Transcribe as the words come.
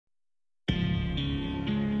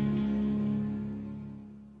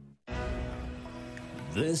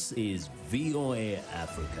This is VOA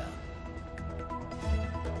Africa.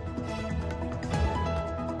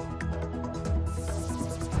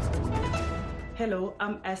 Hello,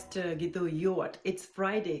 I'm Esther Githui-Ewart. It's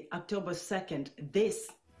Friday, October 2nd. This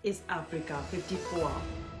is Africa 54.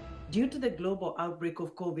 Due to the global outbreak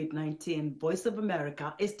of COVID-19, Voice of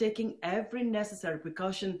America is taking every necessary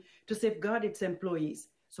precaution to safeguard its employees.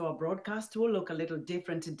 So our broadcast will look a little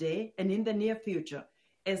different today and in the near future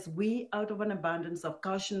as we, out of an abundance of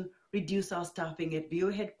caution, reduce our staffing at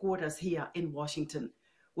VOA headquarters here in Washington.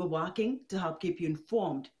 We're working to help keep you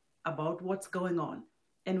informed about what's going on.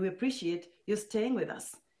 And we appreciate you staying with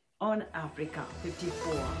us on Africa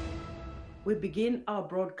 54. We begin our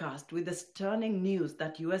broadcast with the stunning news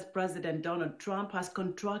that U.S. President Donald Trump has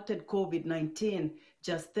contracted COVID-19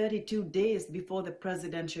 just 32 days before the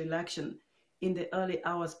presidential election. In the early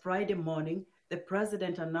hours Friday morning, the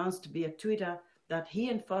president announced via Twitter that he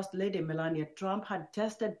and First Lady Melania Trump had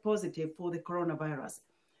tested positive for the coronavirus.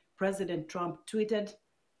 President Trump tweeted,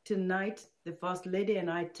 "Tonight, the First Lady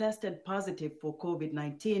and I tested positive for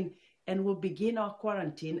COVID-19 and will begin our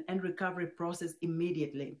quarantine and recovery process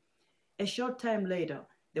immediately." A short time later,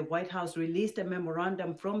 the White House released a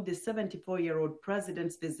memorandum from the 74-year-old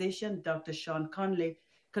president's physician, Dr. Sean Conley,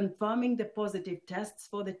 confirming the positive tests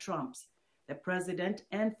for the Trumps. The president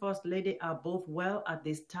and First Lady are both well at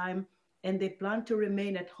this time, and they plan to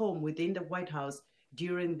remain at home within the White House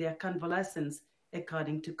during their convalescence,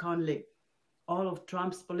 according to Conley. All of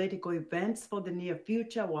Trump's political events for the near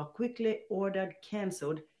future were quickly ordered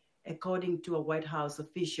canceled, according to a White House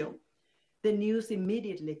official. The news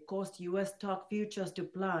immediately caused U.S. stock futures to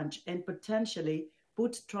plunge and potentially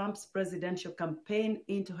put Trump's presidential campaign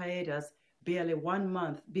into hiatus barely 1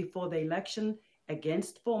 month before the election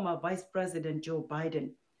against former Vice President Joe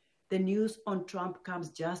Biden. The news on Trump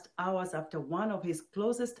comes just hours after one of his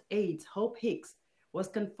closest aides, Hicks, was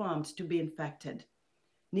confirmed to be infected.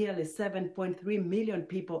 Nearly 7.3 million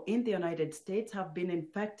people in the United States have been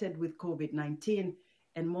infected with COVID-19,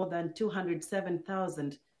 and more than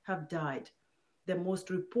 207,000 have died, the most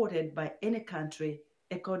reported by any country,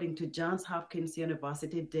 according to Johns Hopkins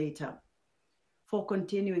University data. For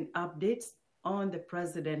continuing updates on the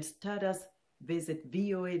president's status, visit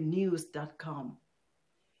voanews.com.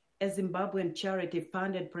 A Zimbabwean charity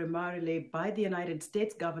funded primarily by the United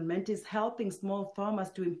States government is helping small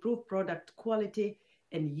farmers to improve product quality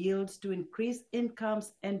and yields to increase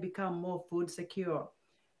incomes and become more food secure.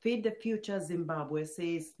 Feed the Future Zimbabwe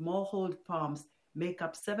says smallhold farms make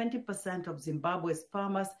up 70% of Zimbabwe's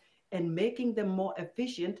farmers, and making them more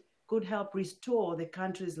efficient could help restore the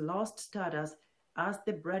country's lost status as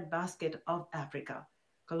the breadbasket of Africa.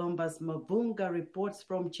 Columbus Mavunga reports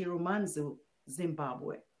from Chirumanzu,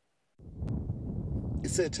 Zimbabwe.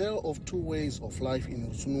 It's a tale of two ways of life in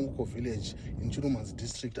Rusunuko village in Chirumanzi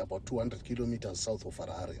district, about 200 kilometers south of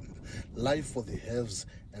Harare. Life for the haves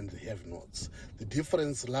and the have-nots. The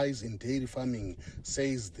difference lies in dairy farming,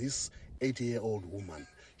 says this 80-year-old woman.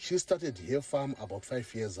 She started her farm about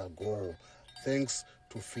 5 years ago, thanks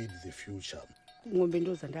to Feed the Future.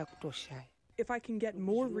 If I can get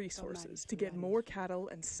more resources to get more cattle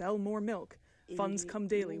and sell more milk, funds come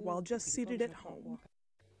daily while just seated at home.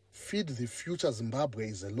 Feed the Future Zimbabwe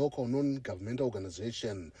is a local non-governmental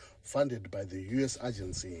organization funded by the U.S.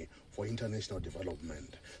 Agency for International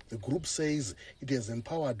Development. The group says it has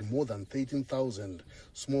empowered more than 13,000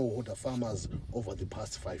 smallholder farmers over the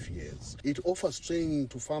past 5 years. It offers training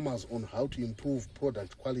to farmers on how to improve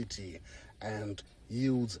product quality and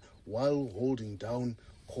yields while holding down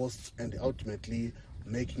costs and ultimately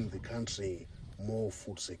making the country more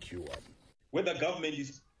food secure. When the government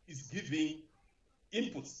is giving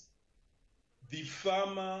inputs, the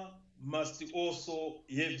farmer must also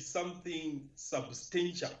have something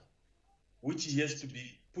substantial which he has to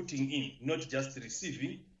be putting in, not just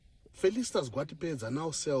receiving. Felicitas Gwatipedza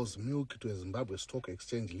now sells milk to a Zimbabwe Stock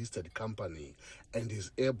Exchange listed company and is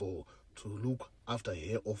able to look after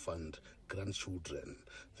her orphaned grandchildren.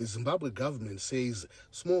 The Zimbabwe government says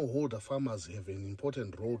smallholder farmers have an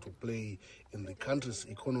important role to play in the country's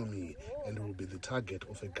economy and will be the target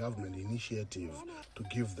of a government initiative to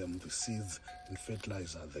give them the seeds and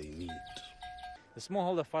fertilizer they need. The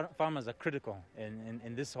smallholder farmers are critical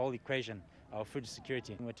in this whole equation of food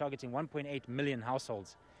security. We're targeting 1.8 million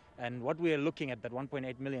households. And what we are looking at, that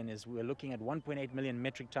 1.8 million, is we're looking at 1.8 million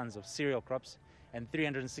metric tons of cereal crops and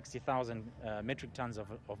 360,000 metric tons of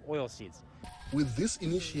oil seeds. With this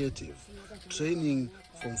initiative, training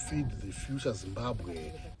from Feed the Future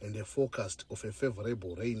Zimbabwe and a forecast of a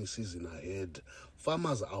favorable rainy season ahead,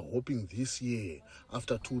 farmers are hoping this year,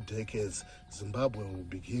 after 2 decades, Zimbabwe will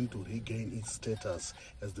begin to regain its status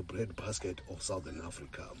as the breadbasket of Southern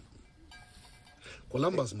Africa.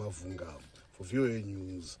 Columbus Mavunga for VOA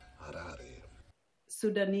News, Harare.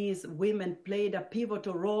 Sudanese women played a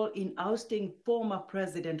pivotal role in ousting former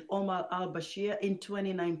President Omar al-Bashir in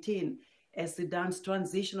 2019. As Sudan's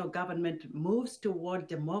transitional government moves toward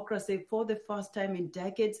democracy for the first time in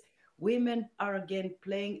decades, women are again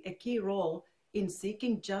playing a key role in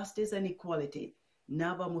seeking justice and equality.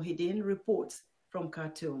 Naba Muhyiddin reports from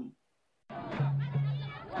Khartoum.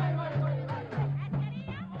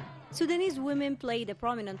 Sudanese women played a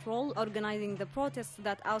prominent role organizing the protests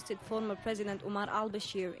that ousted former President Omar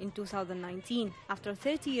al-Bashir in 2019, after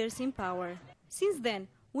 30 years in power. Since then,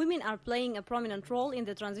 women are playing a prominent role in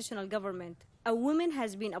the transitional government. A woman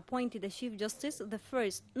has been appointed as Chief Justice, the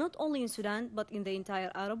first, not only in Sudan, but in the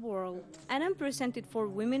entire Arab world. An unprecedented 4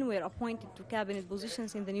 women were appointed to cabinet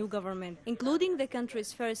positions in the new government, including the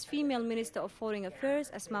country's first female Minister of Foreign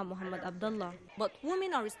Affairs, Asma Muhammad Abdullah. But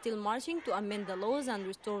women are still marching to amend the laws and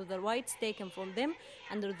restore the rights taken from them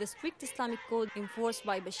under the strict Islamic code enforced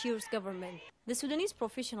by Bashir's government. The Sudanese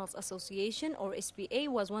Professionals Association, or SPA,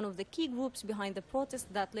 was one of the key groups behind the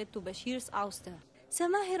protest that led to Bashir's ouster.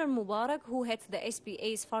 Samahir al-Mubarak, who heads the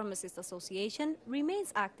SPA's Pharmacists Association,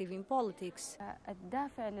 remains active in politics.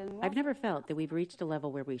 I've never felt that we've reached a level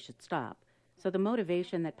where we should stop. So the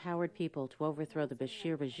motivation that powered people to overthrow the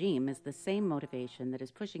Bashir regime is the same motivation that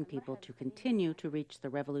is pushing people to continue to reach the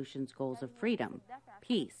revolution's goals of freedom,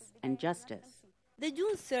 peace, and justice. The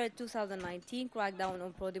June 3, 2019 crackdown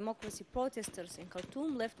on pro-democracy protesters in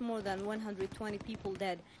Khartoum left more than 120 people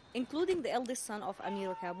dead, including the eldest son of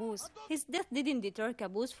Amira Qaboos. His death didn't deter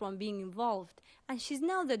Qaboos from being involved, and she's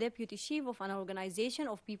now the deputy chief of an organization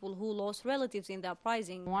of people who lost relatives in the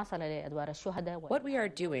uprising. What we are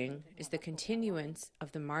doing is the continuance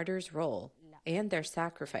of the martyrs' role and their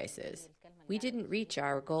sacrifices. We didn't reach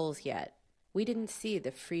our goals yet. We didn't see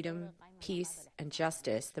the freedom, peace, and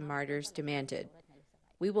justice the martyrs demanded.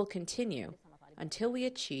 We will continue until we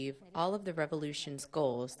achieve all of the revolution's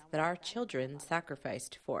goals that our children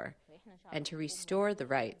sacrificed for, and to restore the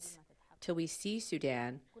rights, till we see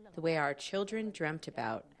Sudan the way our children dreamt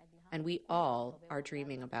about, and we all are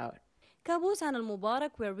dreaming about. Qaboos and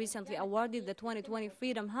al-Mubarak were recently awarded the 2020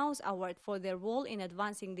 Freedom House Award for their role in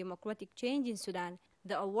advancing democratic change in Sudan.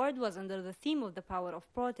 The award was under the theme of the power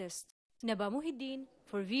of protest. Naba Muhyiddin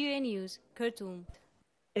for VOA News, Khartoum.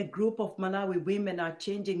 A group of Malawi women are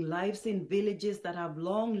changing lives in villages that have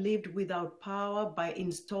long lived without power by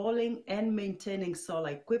installing and maintaining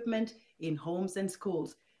solar equipment in homes and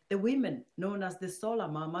schools. The women, known as the Solar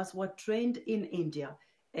Mamas, were trained in India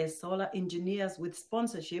as solar engineers with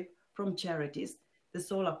sponsorship from charities. The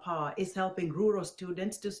solar power is helping rural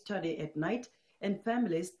students to study at night and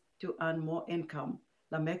families to earn more income.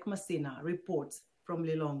 Lamek Masina reports from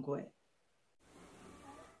Lilongwe.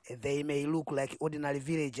 They may look like ordinary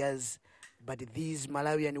villagers, but these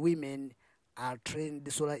Malawian women are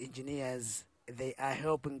trained solar engineers. They are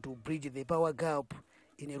helping to bridge the power gap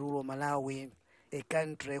in rural Malawi, a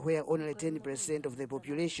country where only 10% of the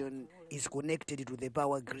population is connected to the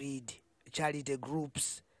power grid. Charity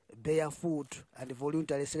groups, Barefoot, and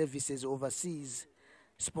voluntary services overseas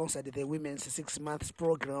sponsored the women's 6-month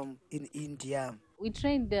program in India. We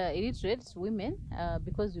trained illiterate women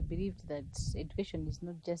because we believed that education is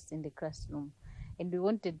not just in the classroom. And we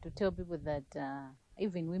wanted to tell people that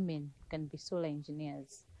even women can be solar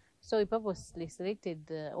engineers. So we purposely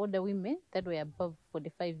selected older women that were above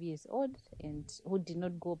 45 years old and who did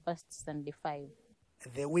not go past 75.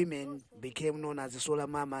 The women became known as the Solar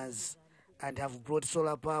Mamas and have brought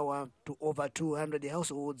solar power to over 200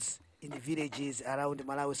 households in the villages around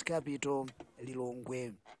Malawi's capital,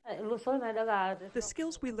 Lilongwe. The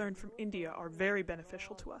skills we learned from India are very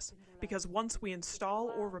beneficial to us because once we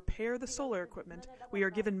install or repair the solar equipment, we are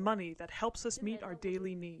given money that helps us meet our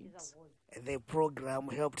daily needs. The program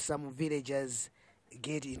helped some villagers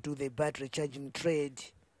get into the battery charging trade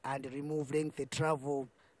and remove lengthy travel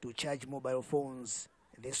to charge mobile phones.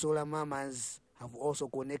 The Solar Mamas have also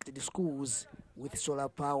connected schools with solar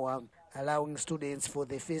power, allowing students for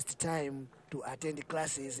the first time to attend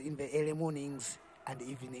classes in the early mornings and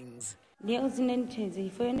evenings.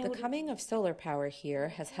 The coming of solar power here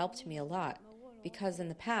has helped me a lot, because in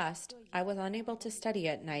the past, I was unable to study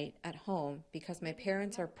at night at home because my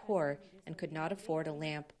parents are poor and could not afford a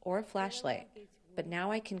lamp or a flashlight. But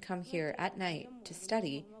now I can come here at night to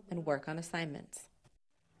study and work on assignments.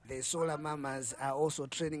 The solar mamas are also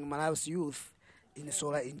training Malawi's youth in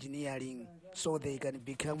solar engineering so they can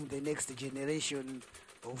become the next generation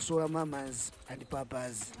of solar mamas and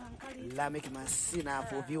papas. Lamek Masina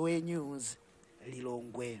for VOA News,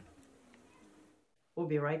 Lilongwe. We'll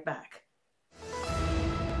be right back.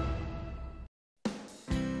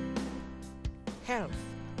 Health,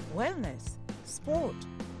 wellness, sport,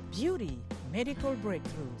 beauty, medical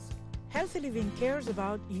breakthroughs. Healthy Living cares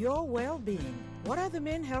about your well-being. What are the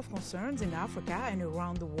main health concerns in Africa and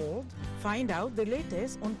around the world? Find out the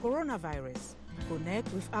latest on coronavirus.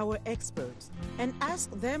 Connect with our experts and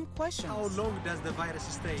ask them questions. How long does the virus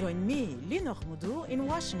stay? Join me, Linor Mudu, in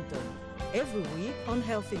Washington, every week on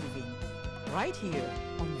Healthy Living, right here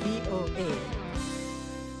on VOA.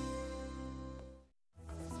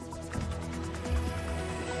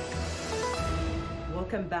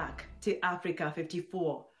 Welcome back to Africa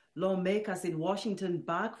 54. Lawmakers in Washington,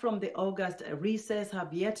 back from the August recess,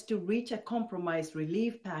 have yet to reach a compromise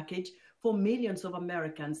relief package for millions of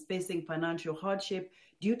Americans facing financial hardship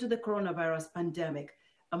due to the coronavirus pandemic.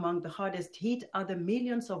 Among the hardest hit are the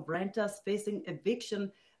millions of renters facing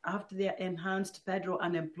eviction after their enhanced federal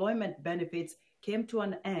unemployment benefits came to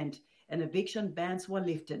an end and eviction bans were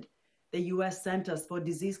lifted. The U.S. Centers for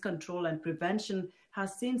Disease Control and Prevention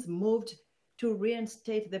has since moved to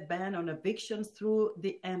reinstate the ban on evictions through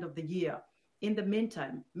the end of the year. In the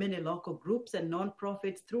meantime, many local groups and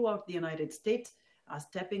nonprofits throughout the United States are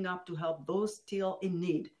stepping up to help those still in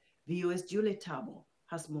need. VOA's Julie Tabo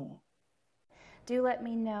has more. Do let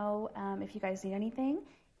me know if you guys need anything.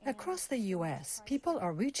 Across the U.S., people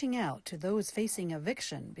are reaching out to those facing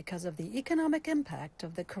eviction because of the economic impact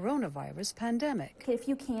of the coronavirus pandemic. If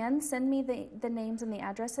you can, send me the names and the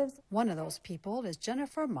addresses. One of those people is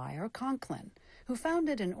Jennifer Meyer Conklin, who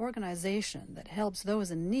founded an organization that helps those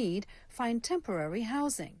in need find temporary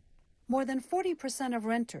housing. More than 40% of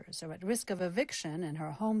renters are at risk of eviction in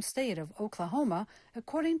her home state of Oklahoma,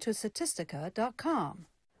 according to Statistica.com.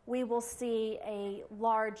 We will see a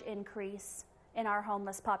large increase in our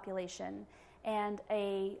homeless population and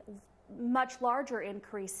a much larger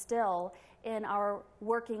increase still in our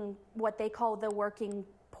what they call the working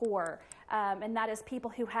poor. And that is people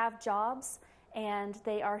who have jobs and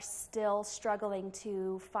they are still struggling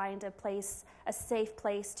to find a safe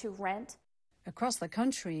place to rent. Across the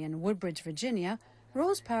country in Woodbridge, Virginia,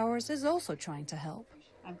 Rose Powers is also trying to help.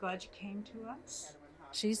 I'm glad you came to us.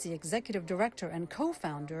 She's the executive director and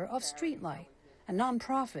co-founder of Streetlight, a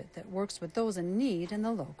nonprofit that works with those in need in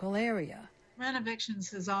the local area. Rent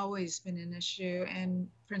evictions has always been an issue in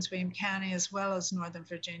Prince William County as well as Northern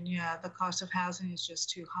Virginia. The cost of housing is just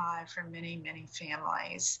too high for many, many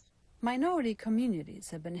families. Minority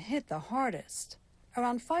communities have been hit the hardest.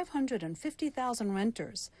 Around 550,000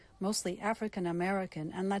 renters, mostly African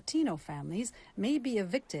American and Latino families, may be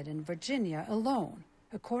evicted in Virginia alone,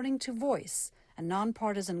 according to Voice, a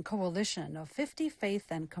nonpartisan coalition of 50 faith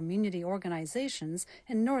and community organizations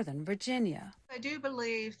in Northern Virginia. I do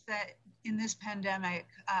believe that in this pandemic,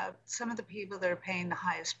 some of the people that are paying the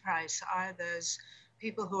highest price are those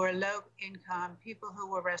people who are low income, people who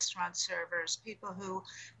were restaurant servers, people who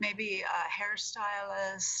may be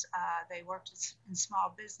hairstylists, they worked in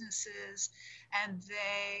small businesses, and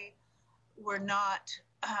they were not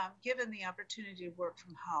given the opportunity to work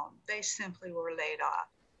from home. They simply were laid off.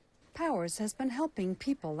 Powers has been helping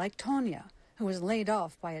people like Tonya, who was laid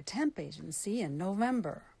off by a temp agency in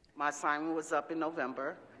November. My assignment was up in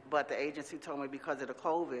November, but the agency told me because of the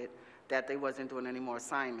COVID that they wasn't doing any more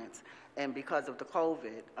assignments. And because of the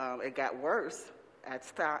COVID, it got worse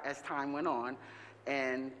as time went on,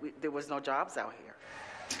 and there was no jobs out here.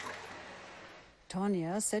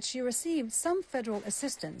 Tonya said she received some federal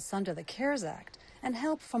assistance under the CARES Act and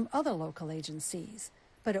help from other local agencies,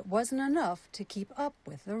 but it wasn't enough to keep up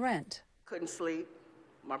with the rent. Couldn't sleep.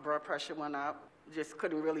 My blood pressure went up. Just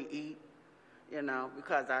couldn't really eat,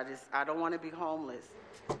 because I don't want to be homeless.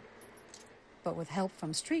 But with help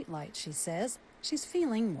from Streetlight, she says, she's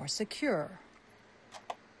feeling more secure.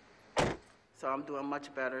 So I'm doing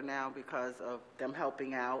much better now because of them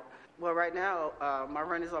helping out. Well, right now, my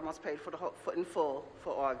rent is almost paid in full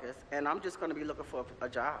for August, and I'm just going to be looking for a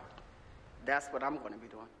job. That's what I'm going to be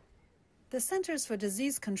doing. The Centers for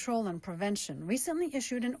Disease Control and Prevention recently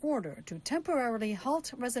issued an order to temporarily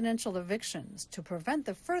halt residential evictions to prevent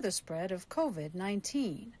the further spread of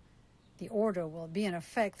COVID-19. The order will be in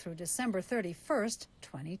effect through December 31st,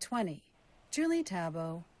 2020. Julie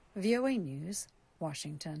Tabo, VOA News,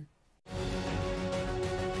 Washington.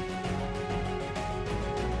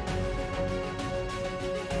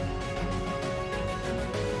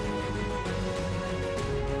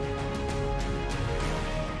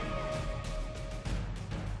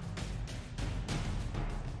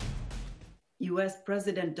 U.S.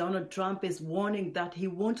 President Donald Trump is warning that he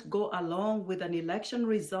won't go along with an election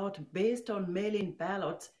result based on mail-in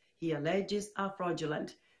ballots he alleges are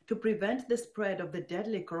fraudulent. To prevent the spread of the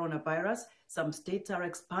deadly coronavirus, some states are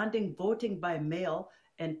expanding voting by mail,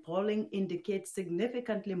 and polling indicates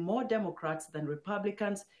significantly more Democrats than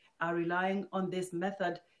Republicans are relying on this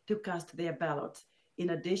method to cast their ballots.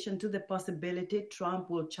 In addition to the possibility Trump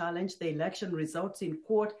will challenge the election results in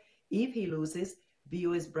court if he loses,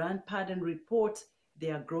 VOA's Brian Padden reports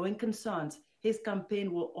there are growing concerns his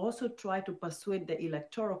campaign will also try to persuade the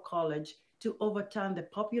Electoral College to overturn the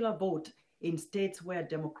popular vote in states where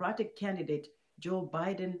Democratic candidate Joe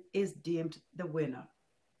Biden is deemed the winner.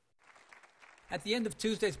 At the end of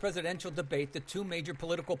Tuesday's presidential debate, the two major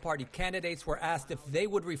political party candidates were asked if they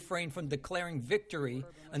would refrain from declaring victory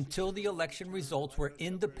until the election results were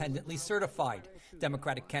independently certified.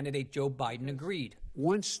 Democratic candidate Joe Biden agreed.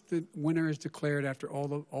 Once the winner is declared, after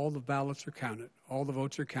all the ballots are counted, all the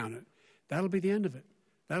votes are counted, that'll be the end of it.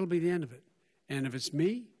 That'll be the end of it. And if it's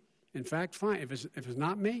me, in fact, fine. If it's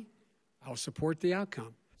not me, I'll support the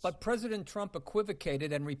outcome. But President Trump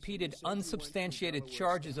equivocated and repeated unsubstantiated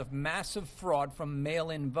charges of massive fraud from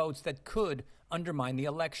mail-in votes that could undermine the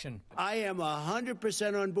election. I am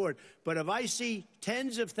 100% on board. But if I see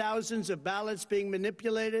tens of thousands of ballots being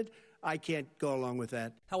manipulated, I can't go along with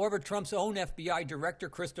that. However, Trump's own FBI director,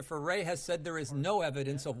 Christopher Wray, has said there is no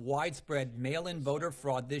evidence of widespread mail-in voter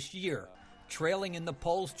fraud this year. Trailing in the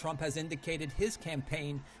polls, Trump has indicated his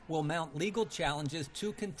campaign will mount legal challenges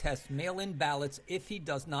to contest mail-in ballots if he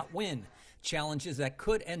does not win, challenges that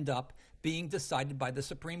could end up being decided by the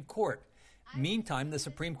Supreme Court. Meantime, the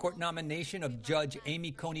Supreme Court nomination of Judge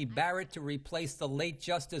Amy Coney Barrett to replace the late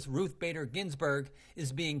Justice Ruth Bader Ginsburg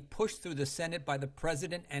is being pushed through the Senate by the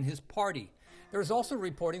president and his party. There is also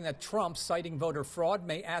reporting that Trump, citing voter fraud,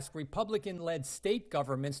 may ask Republican-led state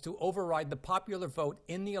governments to override the popular vote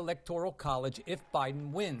in the Electoral College if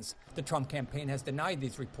Biden wins. The Trump campaign has denied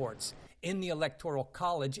these reports. In the Electoral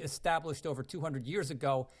College, established over 200 years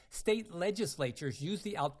ago, state legislatures use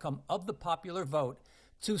the outcome of the popular vote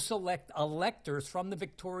to select electors from the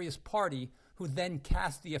victorious party who then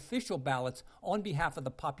cast the official ballots on behalf of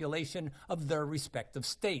the population of their respective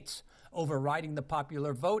states. Overriding the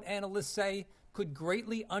popular vote, analysts say, could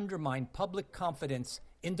greatly undermine public confidence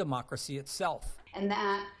in democracy itself. And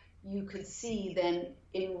that you could see then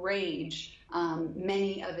enrage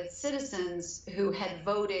many of its citizens who had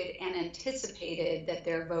voted and anticipated that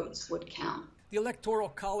their votes would count. The Electoral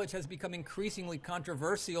College has become increasingly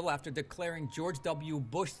controversial after declaring George W.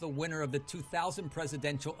 Bush the winner of the 2000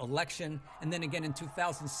 presidential election, and then again in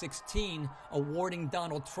 2016, awarding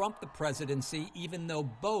Donald Trump the presidency, even though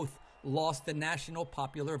both lost the national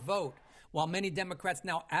popular vote. While many Democrats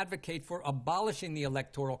now advocate for abolishing the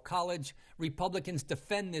Electoral College, Republicans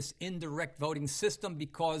defend this indirect voting system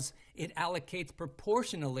because it allocates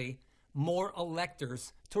proportionally more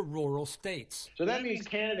electors to rural states. So that means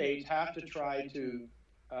candidates have to try to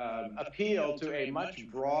appeal to a much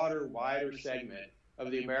broader, wider segment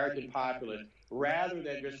of the American populace rather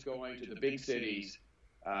than just going to the big cities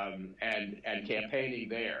and campaigning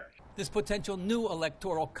there. This potential new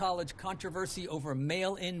Electoral College controversy over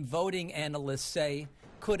mail-in voting, analysts say,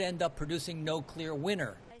 could end up producing no clear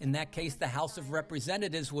winner. In that case, the House of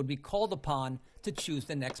Representatives would be called upon to choose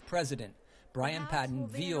the next president. Brian Padden,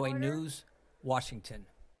 VOA News, Washington.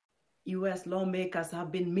 U.S. lawmakers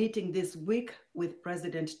have been meeting this week with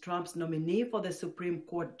President Trump's nominee for the Supreme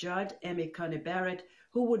Court Judge Amy Coney Barrett,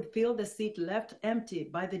 who would fill the seat left empty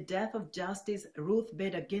by the death of Justice Ruth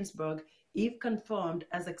Bader Ginsburg if confirmed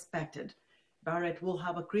as expected. Barrett will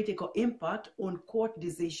have a critical impact on court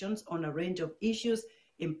decisions on a range of issues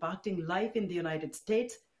impacting life in the United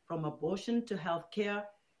States, from abortion to health care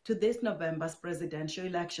to this November's presidential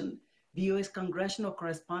election. VOA's congressional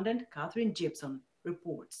correspondent Catherine Gibson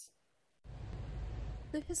reports.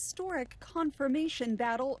 The historic confirmation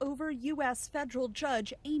battle over U.S. federal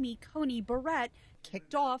judge Amy Coney Barrett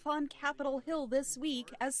kicked off on Capitol Hill this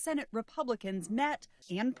week as Senate Republicans met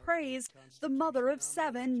and praised the mother of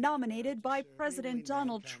seven nominated by President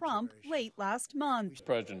Donald Trump late last month.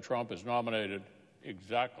 President Trump has nominated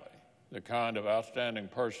exactly the kind of outstanding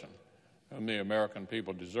person whom the American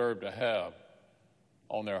people deserve to have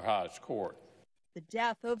on their highest court. The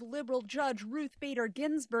death of liberal Judge Ruth Bader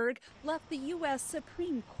Ginsburg left the U.S.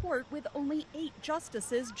 Supreme Court with only 8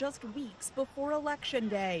 justices just weeks before Election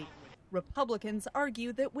Day. Republicans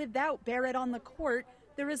argue that without Barrett on the court,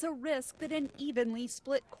 there is a risk that an evenly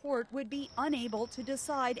split court would be unable to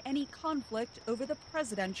decide any conflict over the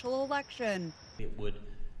presidential election. It would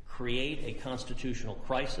create a constitutional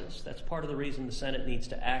crisis. That's part of the reason the Senate needs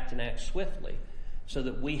to act and act swiftly, so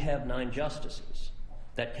that we have 9 justices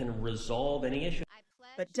that can resolve any issue.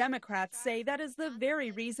 But Democrats say that is the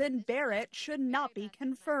very reason Barrett should not be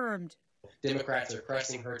confirmed. Democrats are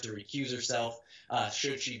pressing her to recuse herself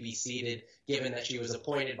should she be seated, given that she was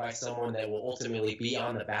appointed by someone that will ultimately be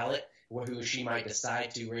on the ballot, who she might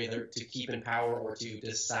decide to either to keep in power or to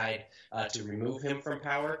decide to remove him from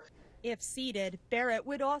power. If seated, Barrett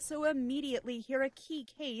would also immediately hear a key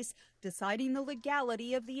case deciding the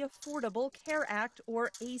legality of the Affordable Care Act, or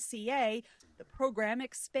ACA, the program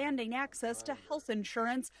expanding access to health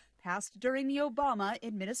insurance passed during the Obama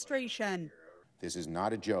administration. This is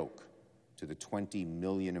not a joke to the 20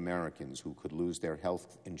 million Americans who could lose their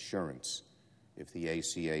health insurance if the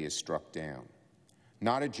ACA is struck down.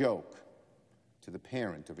 Not a joke to the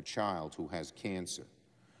parent of a child who has cancer,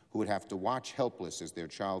 who would have to watch helpless as their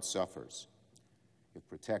child suffers if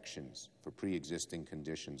protections for pre-existing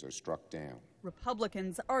conditions are struck down.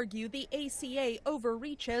 Republicans argue the ACA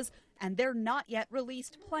overreaches and their not yet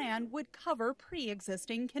released plan would cover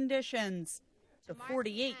pre-existing conditions. The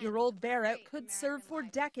 48-year-old Barrett could serve for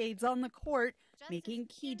decades on the court, making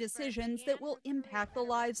key decisions that will impact the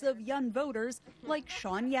lives of young voters like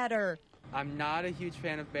Sean Yetter. I'm not a huge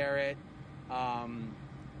fan of Barrett.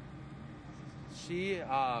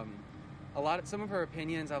 Some of her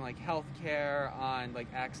opinions on health care, on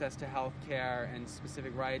access to health care and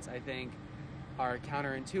specific rights, I think are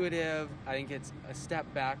counterintuitive. I think it's a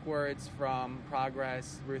step backwards from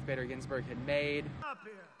progress Ruth Bader Ginsburg had made.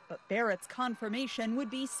 But Barrett's confirmation would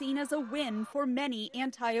be seen as a win for many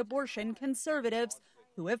anti-abortion conservatives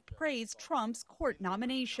who have praised Trump's court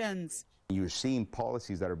nominations. You're seeing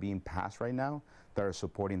policies that are being passed right now that are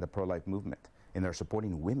supporting the pro-life movement, and they're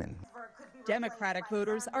supporting women. Democratic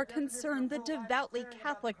voters are concerned the devoutly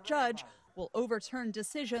Catholic judge will overturn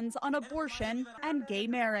decisions on abortion and gay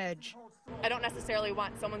marriage. I don't necessarily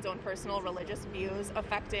want someone's own personal religious views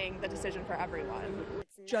affecting the decision for everyone.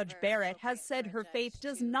 Judge Barrett has said her faith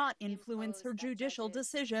does not influence her judicial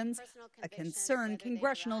decisions, a concern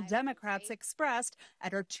congressional Democrats expressed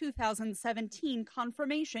at her 2017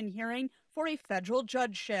 confirmation hearing for a federal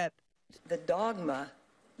judgeship. The dogma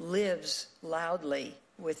lives loudly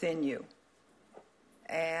within you,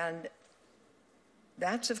 and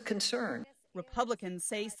that's of concern. Republicans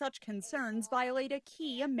say such concerns violate a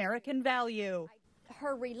key American value.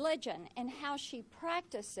 Her religion and how she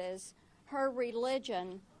practices her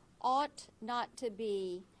religion ought not to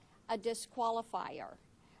be a disqualifier,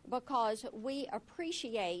 because we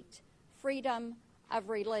appreciate freedom of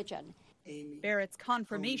religion. Barrett's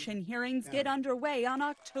confirmation hearings get underway on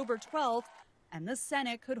October 12th, and the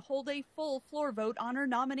Senate could hold a full floor vote on her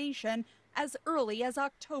nomination as early as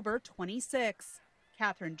October 26th.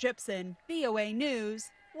 Catherine Gibson, VOA News,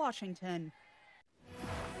 Washington.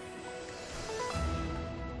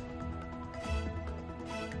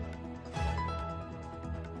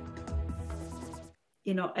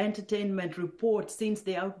 In our entertainment report, since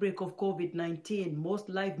the outbreak of COVID-19, most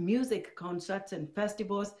live music concerts and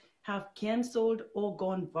festivals have canceled or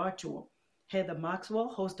gone virtual. Heather Maxwell,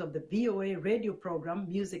 host of the VOA radio program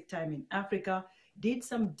Music Time in Africa, did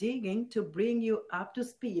some digging to bring you up to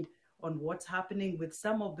speed on what's happening with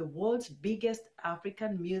some of the world's biggest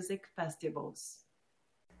African music festivals.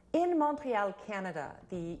 In Montreal, Canada,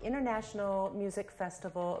 the International Music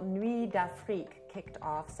Festival Nuit d'Afrique kicked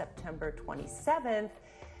off September 27th,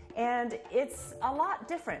 and it's a lot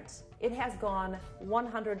different. It has gone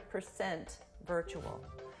 100% virtual.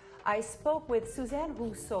 I spoke with Suzanne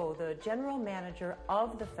Rousseau, the general manager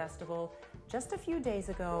of the festival, just a few days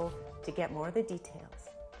ago to get more of the details.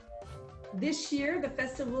 This year, the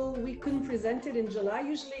festival, we couldn't present it in July.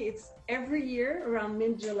 Usually it's every year around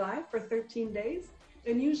mid-July for 13 days.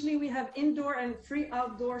 And usually we have indoor and free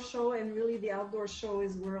outdoor show. And really the outdoor show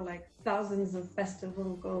is where thousands of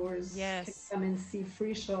festival goers can come and see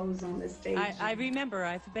free shows on the stage. I remember,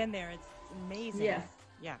 I've been there. It's amazing. Yes.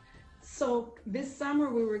 Yeah. So this summer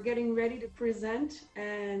we were getting ready to present,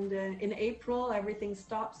 and in April everything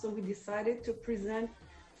stopped. So we decided to present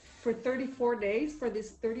for 34 days for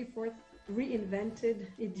this 34th reinvented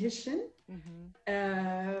edition.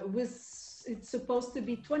 It's supposed to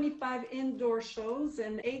be 25 indoor shows,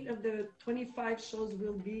 and 8 of the 25 shows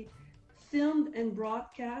will be filmed and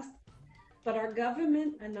broadcast. But our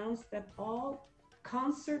government announced that all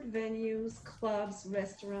concert venues, clubs,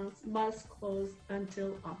 restaurants must close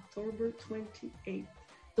until October 28th.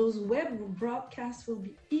 Those web broadcasts will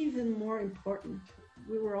be even more important.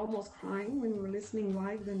 We were almost crying when we were listening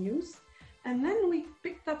live the news. And then we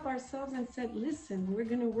picked up ourselves and said, listen, we're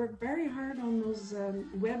going to work very hard on those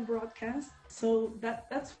web broadcasts. So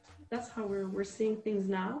that's how we're seeing things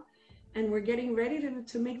now. And we're getting ready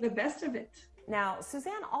to make the best of it. Now,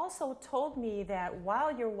 Suzanne also told me that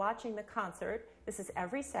while you're watching the concert, this is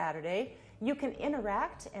every Saturday, you can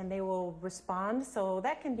interact and they will respond, so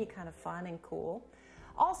that can be kind of fun and cool.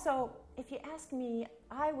 Also, if you ask me,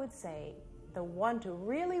 I would say the one to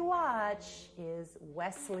really watch is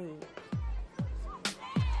Wesley.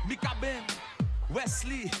 Mika Ben,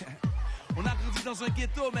 Wesley. On a grandi dans un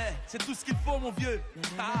ghetto, mais c'est tout ce qu'il faut, mon vieux.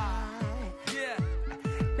 Ah, yeah.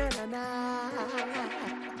 Na, na, na.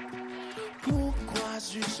 Pourquoi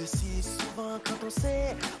juger si souvent quand on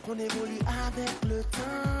sait qu'on évolue avec le temps?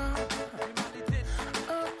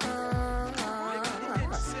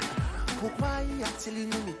 Pourquoi y a-t-il une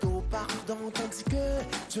limite au pardon tandis que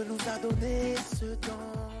Dieu nous a donné ce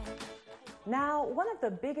don? Now, one of the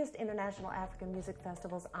biggest international African music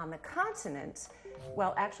festivals on the continent,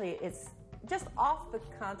 well, actually, it's just off the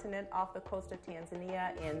continent, off the coast of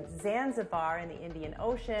Tanzania, in Zanzibar in the Indian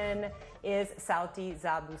Ocean, is Sauti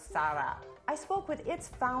za Busara. I spoke with its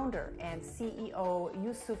founder and CEO,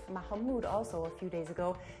 Yusuf Mahamoud, also a few days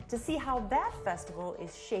ago, to see how that festival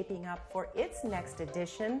is shaping up for its next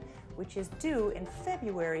edition, which is due in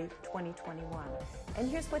February 2021. And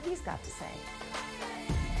here's what he's got to say.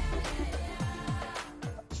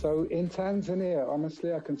 So in Tanzania,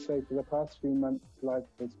 honestly, I can say for the past few months, life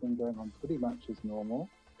has been going on pretty much as normal.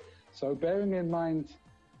 So bearing in mind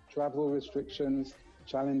travel restrictions,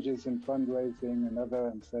 challenges in fundraising and other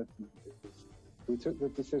uncertainties, we took the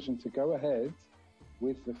decision to go ahead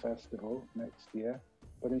with the festival next year,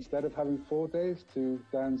 but instead of having 4 days, to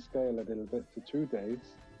downscale a little bit to 2 days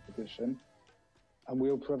edition. And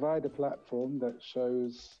we'll provide a platform that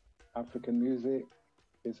shows African music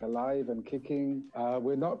is alive and kicking.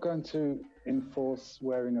 We're not going to enforce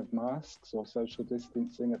wearing of masks or social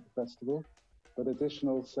distancing at the festival, but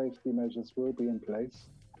additional safety measures will be in place.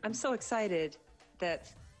 I'm so excited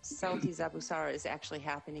that Sauti za Busara is actually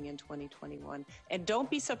happening in 2021. And don't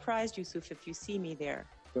be surprised, Yusuf, if you see me there.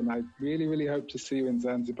 And I really, really hope to see you in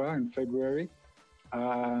Zanzibar in February.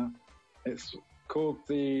 It's called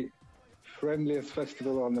the friendliest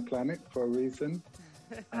festival on the planet for a reason.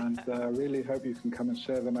 And I really hope you can come and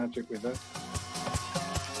share the magic with us.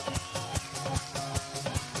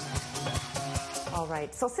 All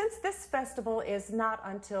right, so since this festival is not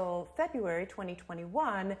until February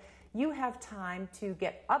 2021, you have time to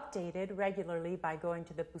get updated regularly by going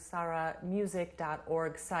to the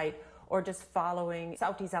busaramusic.org site or just following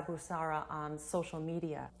Sauti za Busara on social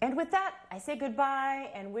media. And with that, I say goodbye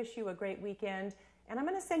and wish you a great weekend. And I'm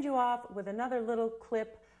going to send you off with another little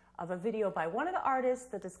clip of a video by one of the artists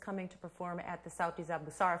that is coming to perform at the Sauti za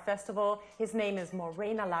Busara Festival. His name is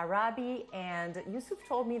Morena Larabi, and Yusuf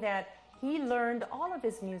told me that he learned all of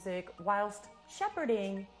his music whilst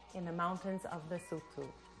shepherding in the mountains of Lesotho.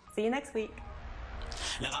 See you next week.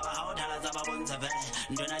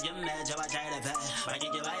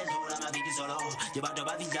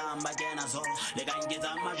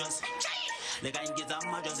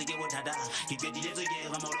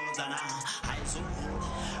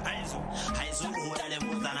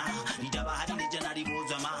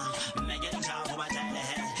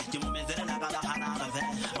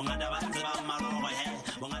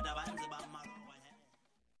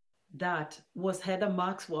 That was Heather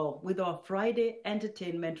Maxwell with our Friday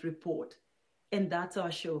Entertainment Report. And that's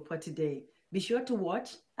our show for today. Be sure to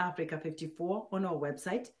watch Africa 54 on our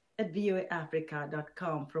website at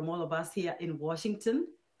voaafrica.com. From all of us here in Washington,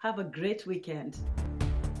 have a great weekend.